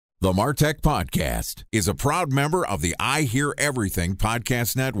The Martech Podcast is a proud member of the I Hear Everything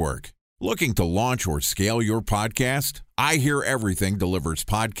Podcast Network. Looking to launch or scale your podcast? I Hear Everything delivers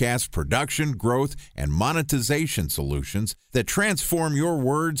podcast production, growth, and monetization solutions that transform your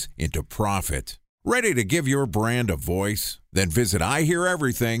words into profit. Ready to give your brand a voice? Then visit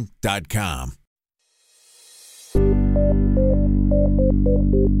iheareverything.com.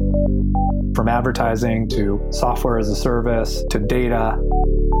 From advertising to software as a service to data.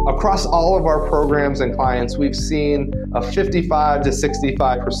 Across all of our programs and clients, we've seen a 55 to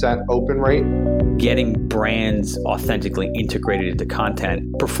 65% open rate. Getting brands authentically integrated into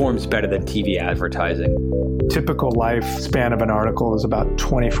content performs better than TV advertising. Typical lifespan of an article is about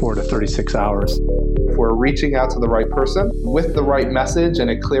 24 to 36 hours. If we're reaching out to the right person with the right message and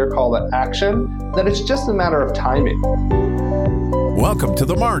a clear call to action, then it's just a matter of timing. Welcome to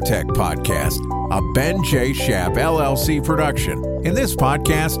the Martech Podcast, a Ben J. Shap LLC production. In this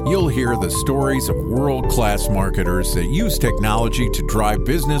podcast, you'll hear the stories of world-class marketers that use technology to drive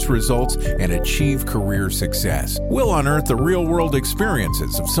business results and achieve career success. We'll unearth the real-world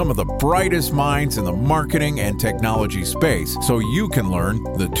experiences of some of the brightest minds in the marketing and technology space so you can learn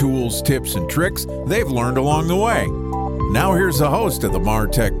the tools, tips, and tricks they've learned along the way. Now here's the host of the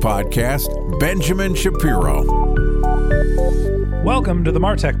Martech Podcast, Benjamin Shapiro. Welcome to the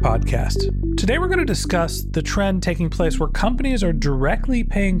Martech Podcast. Today we're going to discuss the trend taking place where companies are directly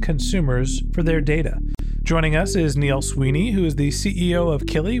paying consumers for their data. Joining us is Neil Sweeney, who is the CEO of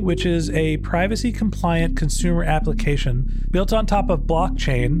Kili, which is a privacy-compliant consumer application built on top of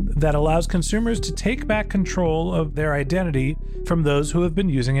blockchain that allows consumers to take back control of their identity from those who have been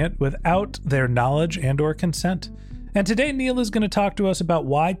using it without their knowledge and/or consent. And today Neil is going to talk to us about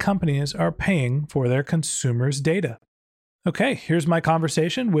why companies are paying for their consumers' data. Okay, here's my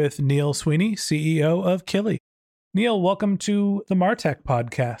conversation with Neil Sweeney, CEO of Kili. Neil, welcome to the Martech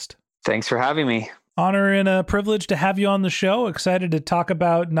Podcast. Thanks for having me. Honor and a privilege to have you on the show. Excited to talk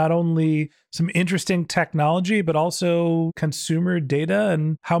about not only some interesting technology, but also consumer data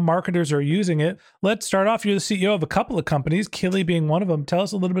and how marketers are using it. Let's start off. You're the CEO of a couple of companies, Kili being one of them. Tell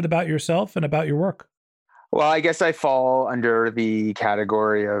us a little bit about yourself and about your work. Well, I guess I fall under the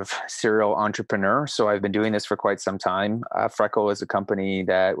category of serial entrepreneur. So I've been doing this for quite some time. Freckle is a company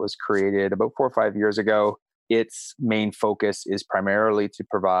that was created about 4 or 5 years ago. Its main focus is primarily to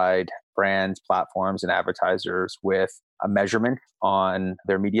provide brands, platforms, and advertisers with a measurement on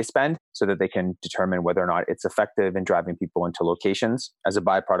their media spend so that they can determine whether or not it's effective in driving people into locations. As a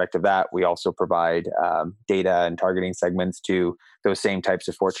byproduct of that, we also provide data and targeting segments to those same types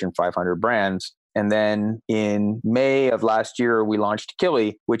of Fortune 500 brands. And then in May of last year, we launched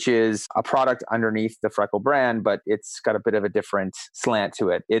Kili, which is a product underneath the Freckle brand, but it's got a bit of a different slant to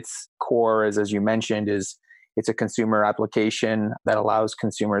it. Its core is, as you mentioned, it's a consumer application that allows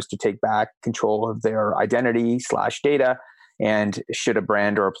consumers to take back control of their identity/data. And should a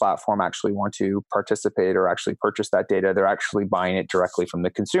brand or a platform actually want to participate or actually purchase that data, they're actually buying it directly from the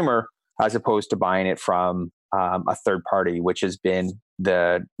consumer as opposed to buying it from a third party, which has been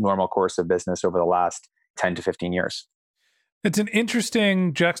the normal course of business over the last 10 to 15 years. It's an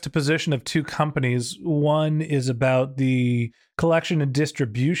interesting juxtaposition of two companies. One is about the collection and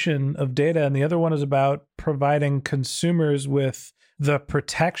distribution of data, and the other one is about providing consumers with the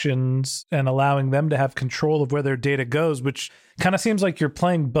protections and allowing them to have control of where their data goes, which kind of seems like you're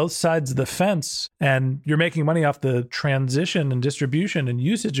playing both sides of the fence and you're making money off the transition and distribution and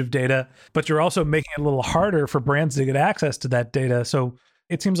usage of data, but you're also making it a little harder for brands to get access to that data. So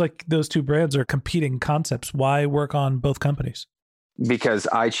it seems like those two brands are competing concepts. Why work on both companies? Because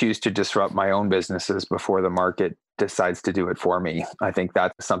I choose to disrupt my own businesses before the market decides to do it for me. I think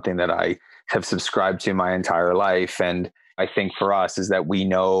that's something that I have subscribed to my entire life. And I think for us is that we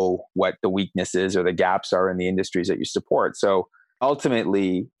know what the weaknesses or the gaps are in the industries that you support. So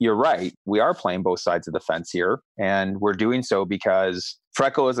ultimately, you're right. We are playing both sides of the fence here. And we're doing so because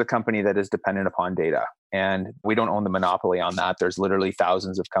Freckle is a company that is dependent upon data. And we don't own the monopoly on that. There's literally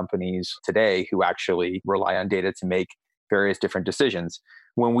thousands of companies today who actually rely on data to make various different decisions.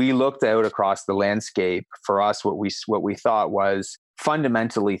 When we looked out across the landscape, for us, what we thought was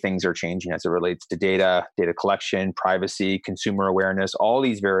fundamentally things are changing as it relates to data collection, privacy, consumer awareness, all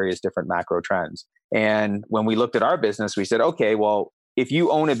these various different macro trends. And when we looked at our business, we said, okay, well, if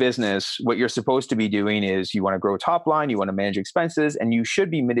you own a business, what you're supposed to be doing is you want to grow top line, you want to manage expenses, and you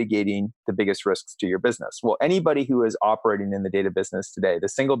should be mitigating the biggest risks to your business. Well, anybody who is operating in the data business today, the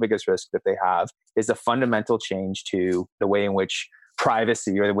single biggest risk that they have is a fundamental change to the way in which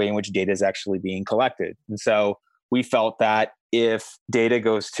privacy or the way in which data is actually being collected. And so we felt that if data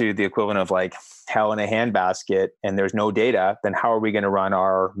goes to the equivalent of like hell in a handbasket and there's no data, then how are we going to run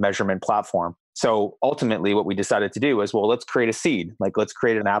our measurement platform? So ultimately what we decided to do was, well, let's create a seed. Like, let's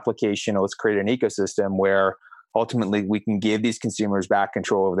create an application, or let's create an ecosystem where ultimately we can give these consumers back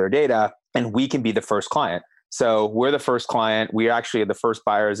control over their data and we can be the first client. So we're the first client. We actually are the first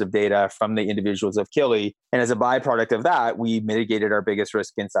buyers of data from the individuals of Kili. And as a byproduct of that, we mitigated our biggest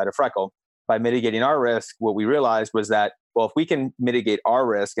risk inside of Freckle. By mitigating our risk, what we realized was that, well, if we can mitigate our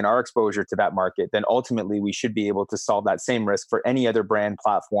risk and our exposure to that market, then ultimately we should be able to solve that same risk for any other brand,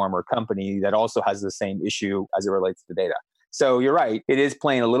 platform, or company that also has the same issue as it relates to data. So you're right. It is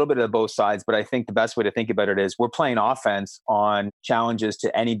playing a little bit of both sides, but I think the best way to think about it is we're playing offense on challenges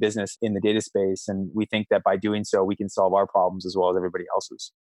to any business in the data space. And we think that by doing so, we can solve our problems as well as everybody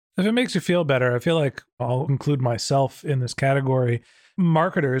else's. If it makes you feel better, I feel like I'll include myself in this category.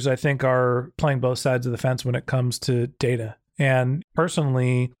 Marketers, I think, are playing both sides of the fence when it comes to data. And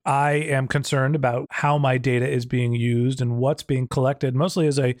personally, I am concerned about how my data is being used and what's being collected, mostly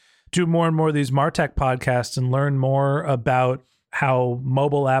as I do more and more of these MarTech podcasts and learn more about how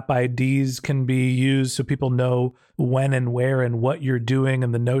mobile app IDs can be used so people know when and where and what you're doing,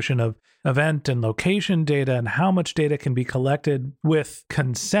 and the notion of event and location data and how much data can be collected with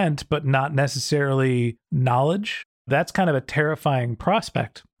consent, but not necessarily knowledge. That's kind of a terrifying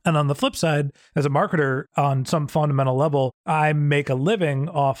prospect. And on the flip side, as a marketer, on some fundamental level, I make a living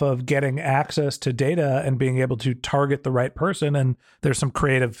off of getting access to data and being able to target the right person. And there's some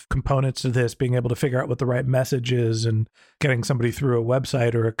creative components to this, being able to figure out what the right message is and getting somebody through a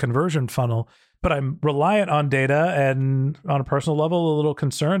website or a conversion funnel. But I'm reliant on data, and on a personal level, a little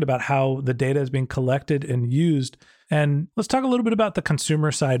concerned about how the data is being collected and used. And let's talk a little bit about the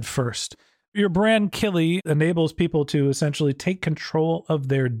consumer side first. Your brand Kili enables people to essentially take control of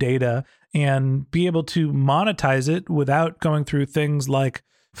their data and be able to monetize it without going through things like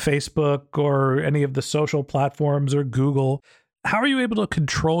Facebook or any of the social platforms or Google. How are you able to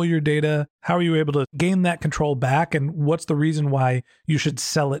control your data? How are you able to gain that control back? And what's the reason why you should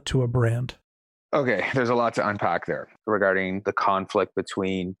sell it to a brand? Okay, there's a lot to unpack there regarding the conflict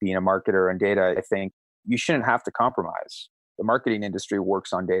between being a marketer and data. I think you shouldn't have to compromise. The marketing industry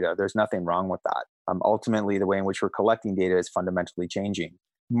works on data. There's nothing wrong with that. Ultimately, the way in which we're collecting data is fundamentally changing.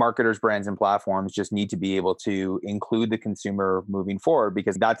 Marketers, brands, and platforms just need to be able to include the consumer moving forward,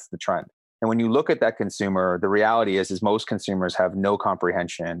 because that's the trend. And when you look at that consumer, the reality is most consumers have no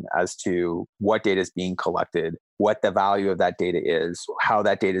comprehension as to what data is being collected, what the value of that data is, how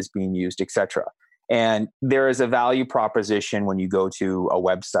that data is being used, etc. And there is a value proposition when you go to a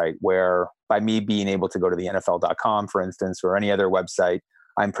website where, by me being able to go to the NFL.com, for instance, or any other website,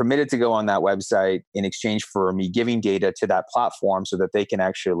 I'm permitted to go on that website in exchange for me giving data to that platform so that they can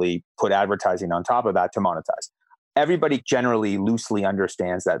actually put advertising on top of that to monetize. Everybody generally loosely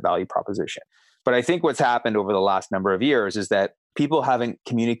understands that value proposition. But I think what's happened over the last number of years is that people haven't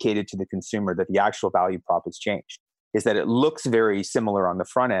communicated to the consumer that the actual value prop has changed. Is that it looks very similar on the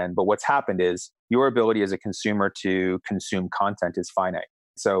front end, but what's happened is your ability as a consumer to consume content is finite.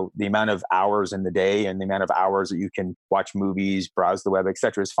 So the amount of hours in the day and the amount of hours that you can watch movies, browse the web, et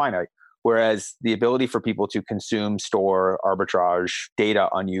cetera, is finite. Whereas the ability for people to consume, store, arbitrage data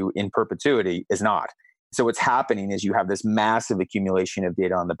on you in perpetuity is not. So what's happening is you have this massive accumulation of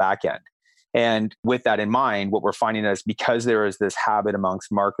data on the back end. And with that in mind, what we're finding is because there is this habit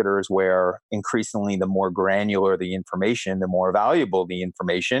amongst marketers where increasingly the more granular the information, the more valuable the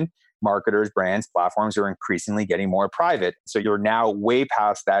information, marketers, brands, platforms are increasingly getting more private. So you're now way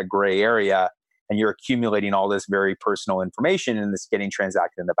past that gray area and you're accumulating all this very personal information and it's getting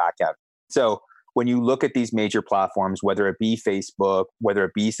transacted in the back end. So when you look at these major platforms, whether it be Facebook, whether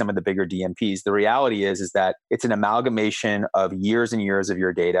it be some of the bigger DMPs, the reality is that it's an amalgamation of years and years of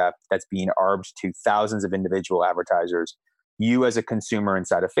your data that's being arbed to thousands of individual advertisers. You as a consumer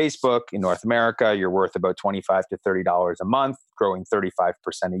inside of Facebook in North America, you're worth about $25 to $30 a month, growing 35%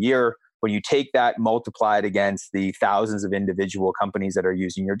 a year. When you take that, multiply it against the thousands of individual companies that are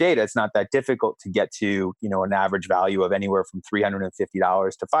using your data, it's not that difficult to get to, an average value of anywhere from $350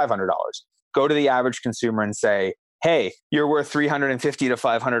 to $500. Go to the average consumer and say, hey, you're worth $350 to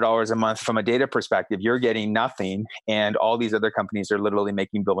 $500 a month from a data perspective. You're getting nothing. And all these other companies are literally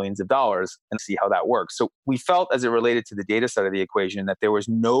making billions of dollars, and see how that works. So we felt, as it related to the data side of the equation, that there was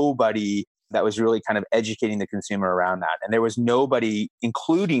nobody that was really kind of educating the consumer around that. And there was nobody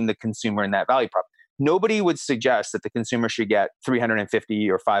including the consumer in that value prop. nobody would suggest that the consumer should get $350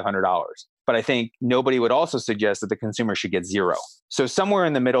 or $500. But I think nobody would also suggest that the consumer should get zero. So somewhere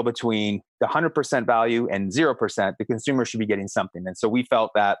in the middle between the 100% value and 0%, the consumer should be getting something. And so we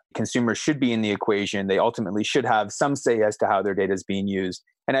felt that consumers should be in the equation. They ultimately should have some say as to how their data is being used.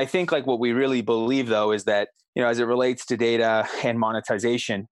 And I think like what we really believe though is that, as it relates to data and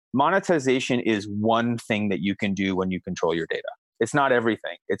monetization is one thing that you can do when you control your data. It's not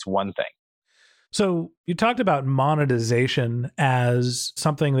everything. It's one thing. So you talked about monetization as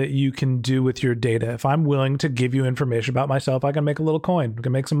something that you can do with your data. If I'm willing to give you information about myself, I can make a little coin. I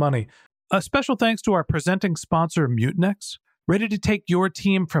can make some money. A special thanks to our presenting sponsor, Mutinex. Ready to take your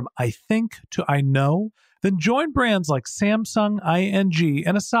team from I think to I know? Then join brands like Samsung, ING,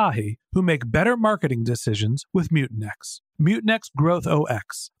 and Asahi who make better marketing decisions with Mutinex. Mutinex Growth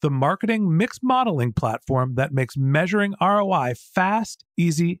OX, the marketing mix modeling platform that makes measuring ROI fast,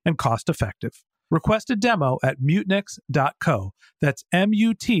 easy, and cost-effective. Request a demo at mutinex.co. That's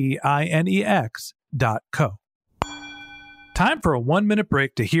mutinex.co. Time for a 1-minute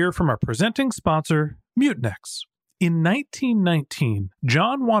break to hear from our presenting sponsor, Mutinex. In 1919,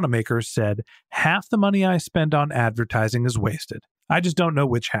 John Wanamaker said, "Half the money I spend on advertising is wasted. I just don't know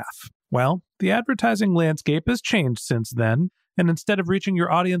which half." Well, the advertising landscape has changed since then, and instead of reaching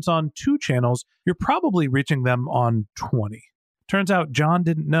your audience on 2 channels, you're probably reaching them on 20. Turns out John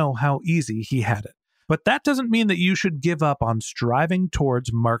didn't know how easy he had it. But that doesn't mean that you should give up on striving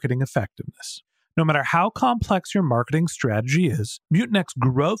towards marketing effectiveness. No matter how complex your marketing strategy is, Mutinex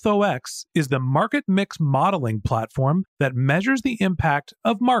Growth OX is the market mix modeling platform that measures the impact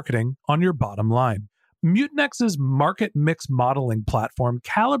of marketing on your bottom line. Mutinex's market mix modeling platform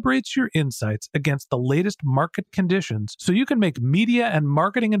calibrates your insights against the latest market conditions so you can make media and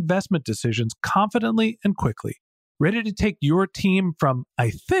marketing investment decisions confidently and quickly. Ready to take your team from I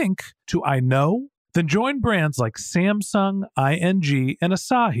think to I know? Then join brands like Samsung, ING, and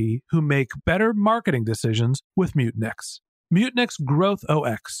Asahi who make better marketing decisions with Mutinex. Mutinex Growth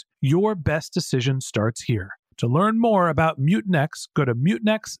OX. Your best decision starts here. To learn more about Mutinex, go to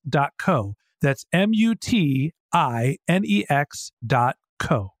mutinex.co. That's mutinex.co.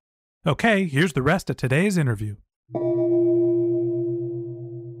 Okay, here's the rest of today's interview.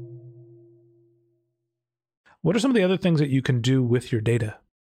 What are some of the other things that you can do with your data?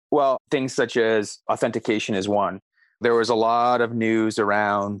 Well, things such as authentication is one. There was a lot of news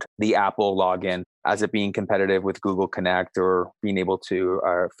around the Apple login as it being competitive with Google Connect or being able to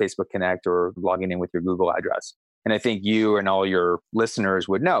Facebook Connect or logging in with your Google address. And I think you and all your listeners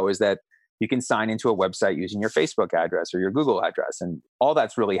would know is that you can sign into a website using your Facebook address or your Google address. And all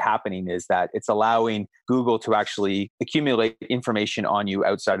that's really happening is that it's allowing Google to actually accumulate information on you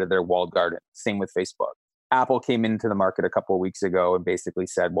outside of their walled garden. Same with Facebook. Apple came into the market a couple of weeks ago and basically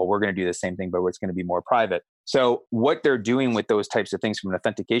said, well, we're going to do the same thing, but it's going to be more private. So what they're doing with those types of things from an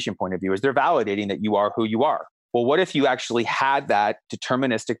authentication point of view is they're validating that you are who you are. Well, what if you actually had that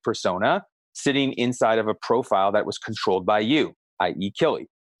deterministic persona sitting inside of a profile that was controlled by you, i.e. Killy?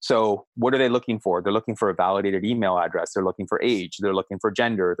 So what are they looking for? They're looking for a validated email address. They're looking for age. They're looking for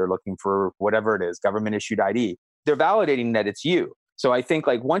gender. They're looking for whatever it is, government issued ID. They're validating that it's you. So I think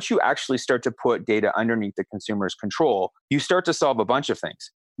like once you actually start to put data underneath the consumer's control, you start to solve a bunch of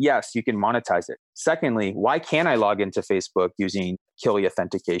things. Yes, you can monetize it. Secondly, why can't I log into Facebook using Killy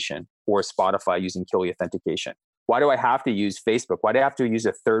authentication or Spotify using Killy authentication? Why do I have to use Facebook? Why do I have to use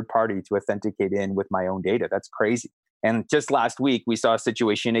a third party to authenticate in with my own data? That's crazy. And just last week, we saw a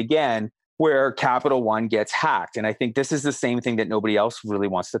situation again where Capital One gets hacked. And I think this is the same thing that nobody else really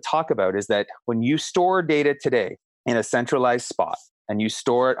wants to talk about is that when you store data today in a centralized spot and you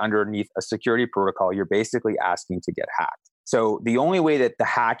store it underneath a security protocol, you're basically asking to get hacked. So the only way that the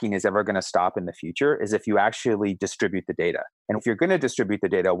hacking is ever going to stop in the future is if you actually distribute the data. And if you're going to distribute the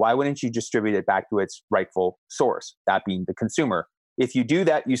data, why wouldn't you distribute it back to its rightful source, that being the consumer? If you do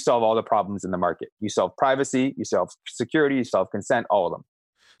that, you solve all the problems in the market. You solve privacy, you solve security, you solve consent, all of them.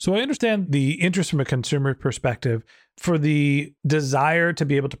 So I understand the interest from a consumer perspective for the desire to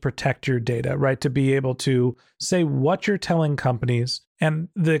be able to protect your data, right? To be able to say what you're telling companies. And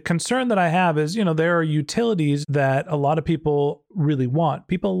the concern that I have is, there are utilities that a lot of people really want.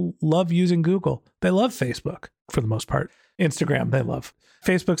 People love using Google. They love Facebook for the most part. Instagram, they love.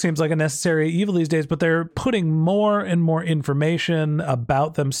 Facebook seems like a necessary evil these days, but they're putting more and more information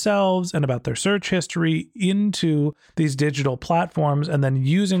about themselves and about their search history into these digital platforms and then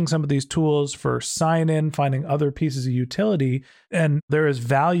using some of these tools for sign-in, finding other pieces of utility. And there is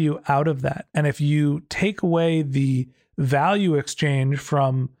value out of that. And if you take away the value exchange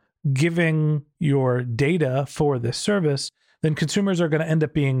from giving your data for this service, then consumers are going to end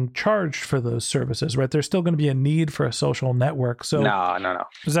up being charged for those services, right? There's still going to be a need for a social network. So no.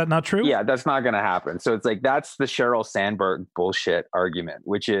 Is that not true? Yeah, that's not going to happen. So it's like, that's the Sheryl Sandberg bullshit argument,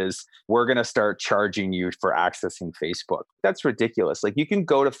 which is we're going to start charging you for accessing Facebook. That's ridiculous. Like, you can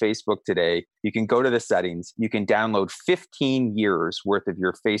go to Facebook today, you can go to the settings, you can download 15 years worth of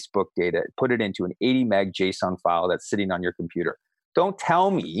your Facebook data, put it into an 80 meg JSON file that's sitting on your computer. Don't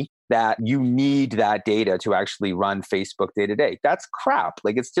tell me that you need that data to actually run Facebook day to day. That's crap.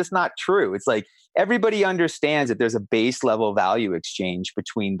 Like, it's just not true. It's like, everybody understands that there's a base level value exchange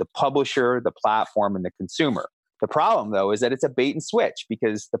between the publisher, the platform, and the consumer. The problem, though, is that it's a bait and switch,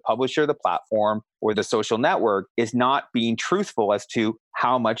 because the publisher, the platform, or the social network is not being truthful as to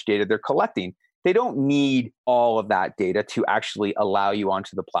how much data they're collecting. They don't need all of that data to actually allow you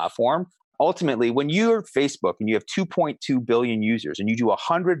onto the platform. Ultimately, when you're Facebook and you have 2.2 billion users and you do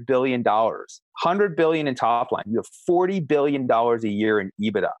 $100 billion, $100 billion in top line, you have $40 billion a year in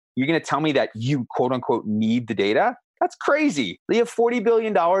EBITDA. You're going to tell me that you, quote unquote, need the data? That's crazy. You have $40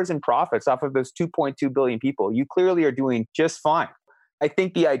 billion in profits off of those 2.2 billion people. You clearly are doing just fine. I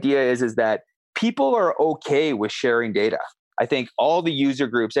think the idea is that people are okay with sharing data. I think all the user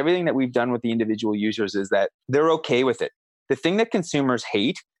groups, everything that we've done with the individual users is that they're okay with it. The thing that consumers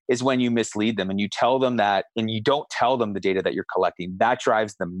hate is when you mislead them and you tell them that, and you don't tell them the data that you're collecting. That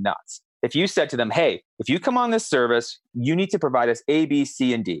drives them nuts. If you said to them, hey, if you come on this service, you need to provide us A, B,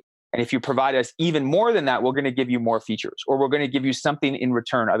 C, and D. And if you provide us even more than that, we're going to give you more features, or we're going to give you something in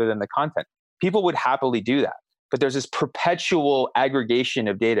return other than the content. People would happily do that. But there's this perpetual aggregation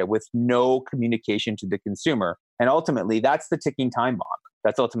of data with no communication to the consumer. And ultimately, that's the ticking time bomb.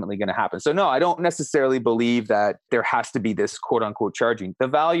 That's ultimately going to happen. So no, I don't necessarily believe that there has to be this quote unquote charging. The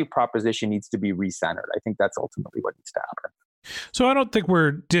value proposition needs to be recentered. I think that's ultimately what needs to happen. So I don't think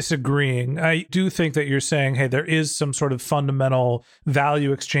we're disagreeing. I do think that you're saying, hey, there is some sort of fundamental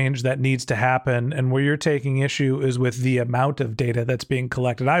value exchange that needs to happen. And where you're taking issue is with the amount of data that's being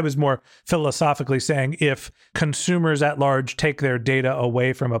collected. I was more philosophically saying, if consumers at large take their data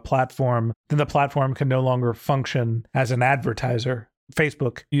away from a platform, then the platform can no longer function as an advertiser.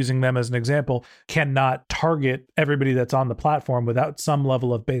 Facebook, using them as an example, cannot target everybody that's on the platform without some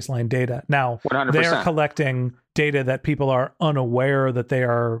level of baseline data. Now, 100%. They're collecting data that people are unaware that they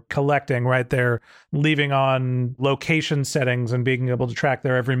are collecting, right? They're leaving on location settings and being able to track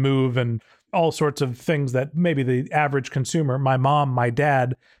their every move and all sorts of things that maybe the average consumer, my mom, my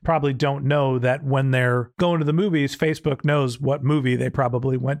dad, probably don't know that when they're going to the movies, Facebook knows what movie they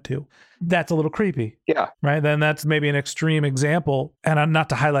probably went to. That's a little creepy. Yeah. Right. Then that's maybe an extreme example. And not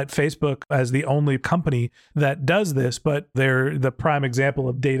to highlight Facebook as the only company that does this, but they're the prime example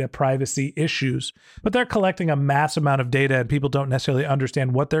of data privacy issues. But they're collecting a mass amount of data and people don't necessarily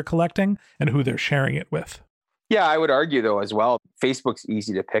understand what they're collecting and who they're sharing it with. Yeah, I would argue, though, as well, Facebook's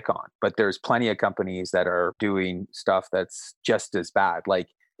easy to pick on, but there's plenty of companies that are doing stuff that's just as bad. Like,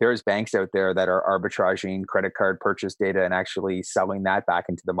 there's banks out there that are arbitraging credit card purchase data and actually selling that back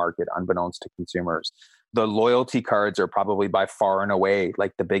into the market unbeknownst to consumers. The loyalty cards are probably by far and away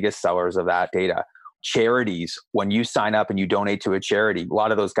like the biggest sellers of that data. Charities, when you sign up and you donate to a charity, a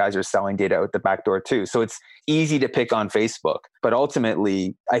lot of those guys are selling data out the back door too. So it's easy to pick on Facebook. But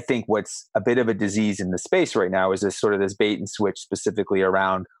ultimately, I think what's a bit of a disease in the space right now is this sort of this bait and switch, specifically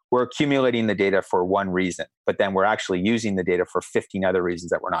around we're accumulating the data for one reason, but then we're actually using the data for 15 other reasons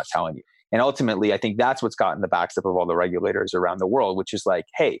that we're not telling you. And ultimately, I think that's what's gotten the backs up of all the regulators around the world, which is like,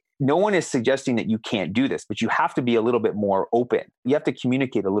 hey, no one is suggesting that you can't do this, but you have to be a little bit more open. You have to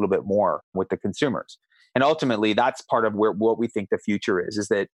communicate a little bit more with the consumers. And ultimately, that's part of what we think the future is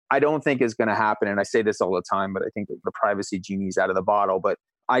that I don't think is going to happen. And I say this all the time, but I think that the privacy genie's out of the bottle. But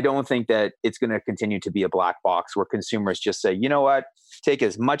I don't think that it's going to continue to be a black box where consumers just say, you know what, take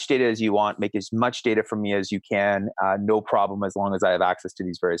as much data as you want, make as much data from me as you can, no problem, as long as I have access to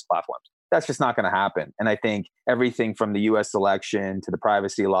these various platforms. That's just not going to happen. And I think everything from the US election to the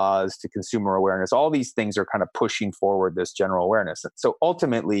privacy laws to consumer awareness, all these things are kind of pushing forward this general awareness. So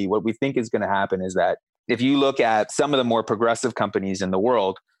ultimately, what we think is going to happen is that if you look at some of the more progressive companies in the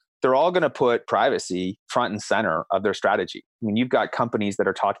world, they're all going to put privacy front and center of their strategy. I mean, you've got companies that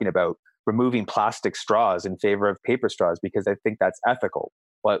are talking about removing plastic straws in favor of paper straws because they think that's ethical.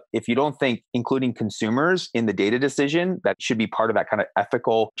 But if you don't think including consumers in the data decision, that should be part of that kind of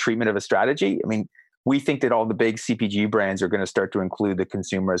ethical treatment of a strategy. I mean, we think that all the big CPG brands are going to start to include the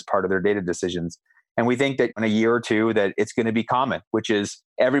consumer as part of their data decisions. And we think that in a year or two that it's going to be common, which is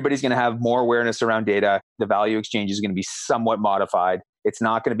everybody's going to have more awareness around data. The value exchange is going to be somewhat modified. It's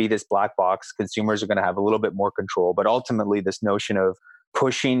not going to be this black box. Consumers are going to have a little bit more control. But ultimately, this notion of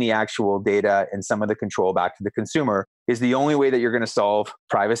pushing the actual data and some of the control back to the consumer is the only way that you're going to solve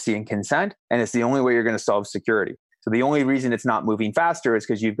privacy and consent, and it's the only way you're going to solve security. So the only reason it's not moving faster is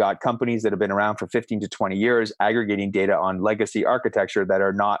because you've got companies that have been around for 15 to 20 years aggregating data on legacy architecture that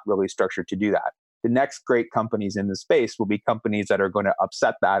are not really structured to do that. The next great companies in the space will be companies that are going to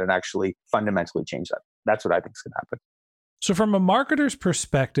upset that and actually fundamentally change that. That's what I think is going to happen. So from a marketer's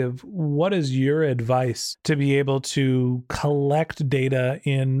perspective, what is your advice to be able to collect data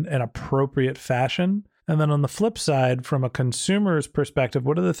in an appropriate fashion? And then on the flip side, from a consumer's perspective,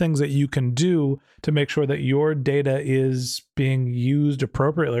 what are the things that you can do to make sure that your data is being used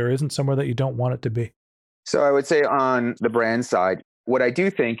appropriately or isn't somewhere that you don't want it to be? So I would say on the brand side, what I do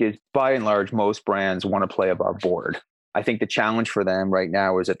think is by and large, most brands want to play above board. I think the challenge for them right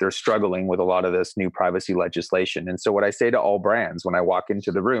now is that they're struggling with a lot of this new privacy legislation. And so what I say to all brands when I walk into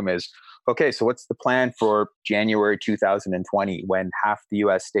the room is, okay, so what's the plan for January 2020 when half the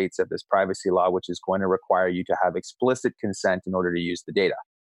US states have this privacy law, which is going to require you to have explicit consent in order to use the data?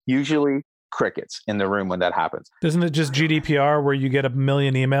 Usually crickets in the room when that happens. Isn't it just GDPR where you get 1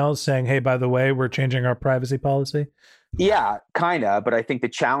 million emails saying, hey, by the way, we're changing our privacy policy? Yeah, kind of. But I think the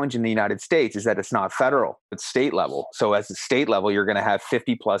challenge in the United States is that it's not federal, it's state level. So as a state level, you're going to have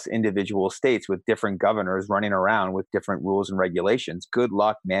 50 plus individual states with different governors running around with different rules and regulations. Good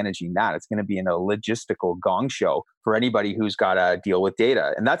luck managing that. It's going to be in a logistical gong show for anybody who's got to deal with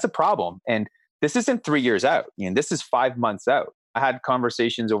data. And that's a problem. And this isn't 3 years out. This is 5 months out. I had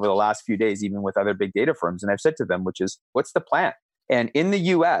conversations over the last few days, even with other big data firms. And I've said to them, which is, what's the plan? And in the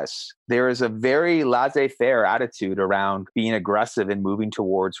US, there is a very laissez-faire attitude around being aggressive and moving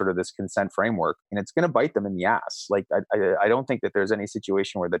towards sort of this consent framework. And it's going to bite them in the ass. Like, I don't think that there's any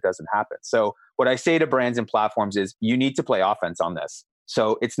situation where that doesn't happen. So what I say to brands and platforms is you need to play offense on this.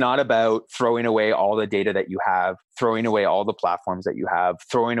 So it's not about throwing away all the data that you have, throwing away all the platforms that you have,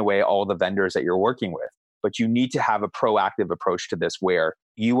 throwing away all the vendors that you're working with. But you need to have a proactive approach to this where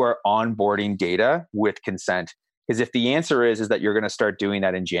you are onboarding data with consent. Because if the answer is that you're going to start doing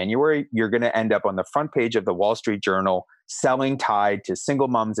that in January, you're going to end up on the front page of the Wall Street Journal selling Tide to single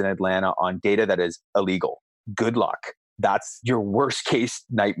moms in Atlanta on data that is illegal. Good luck. That's your worst case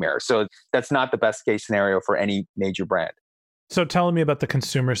nightmare. So that's not the best case scenario for any major brand. So telling me about the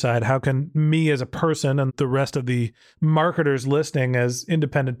consumer side, how can me as a person and the rest of the marketers listening as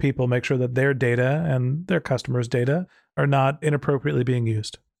independent people make sure that their data and their customers' data are not inappropriately being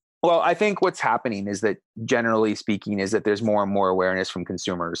used? Well, I think what's happening is that generally speaking is that there's more and more awareness from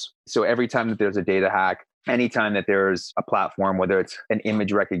consumers. So every time that there's a data hack, anytime that there's a platform, whether it's an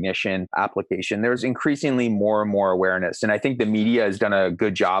image recognition application, there's increasingly more and more awareness. And I think the media has done a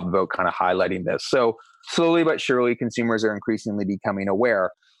good job about kind of highlighting this. So slowly but surely, consumers are increasingly becoming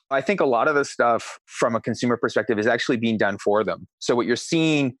aware. I think a lot of the stuff from a consumer perspective is actually being done for them. So what you're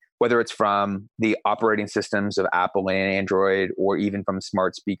seeing, whether it's from the operating systems of Apple and Android, or even from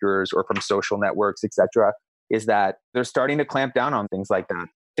smart speakers or from social networks, et cetera, is that they're starting to clamp down on things like that.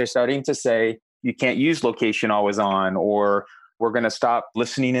 They're starting to say, you can't use location always on, or we're going to stop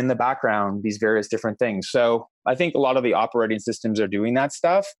listening in the background, these various different things. So I think a lot of the operating systems are doing that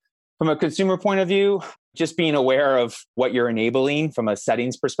stuff. From a consumer point of view, just being aware of what you're enabling from a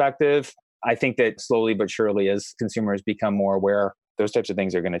settings perspective, I think that slowly but surely as consumers become more aware, those types of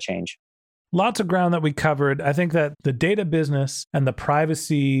things are going to change. Lots of ground that we covered. I think that the data business and the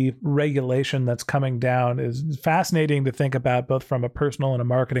privacy regulation that's coming down is fascinating to think about, both from a personal and a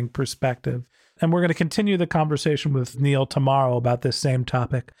marketing perspective. And we're going to continue the conversation with Neil tomorrow about this same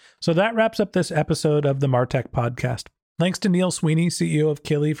topic. So that wraps up this episode of the Martech Podcast. Thanks to Neil Sweeney, CEO of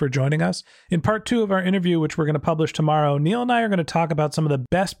Kili, for joining us. In part 2 of our interview, which we're going to publish tomorrow, Neil and I are going to talk about some of the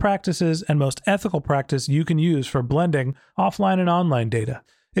best practices and most ethical practice you can use for blending offline and online data.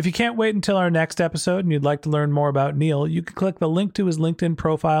 If you can't wait until our next episode and you'd like to learn more about Neil, you can click the link to his LinkedIn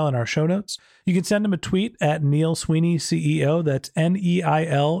profile in our show notes. You can send him a tweet at Neil Sweeney CEO, that's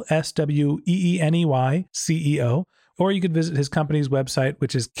NeilSweeney CEO, or you could visit his company's website,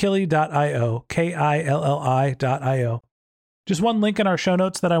 which is Kili.io, KILLI.io. Just one link in our show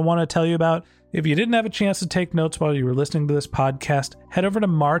notes that I want to tell you about. If you didn't have a chance to take notes while you were listening to this podcast, head over to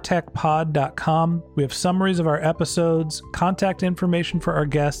martechpod.com. We have summaries of our episodes, contact information for our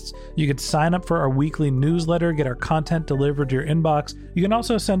guests. You can sign up for our weekly newsletter, get our content delivered to your inbox. You can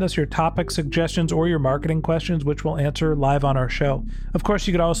also send us your topic suggestions or your marketing questions, which we'll answer live on our show. Of course,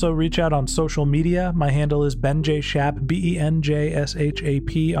 you could also reach out on social media. My handle is BenJShap,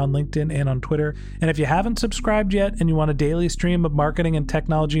 BenJShap on LinkedIn and on Twitter. And if you haven't subscribed yet and you want a daily stream of marketing and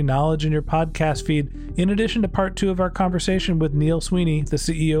technology knowledge in your podcast feed, in addition to part 2 of our conversation with Neil Sweeney, the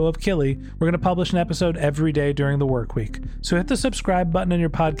CEO of Kili, we're going to publish an episode every day during the work week. So hit the subscribe button in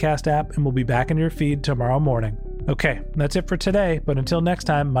your podcast app and we'll be back in your feed tomorrow morning. Okay, that's it for today, but until next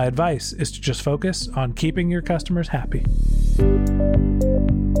time, my advice is to just focus on keeping your customers happy.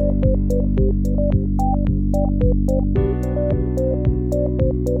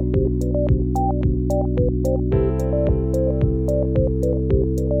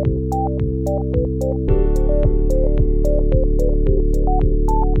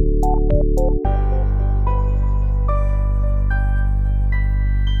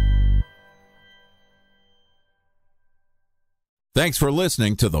 Thanks for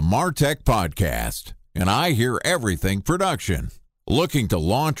listening to the Martech Podcast, an I Hear Everything production. Looking to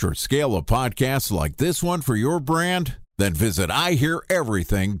launch or scale a podcast like this one for your brand? Then visit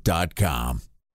iheareverything.com.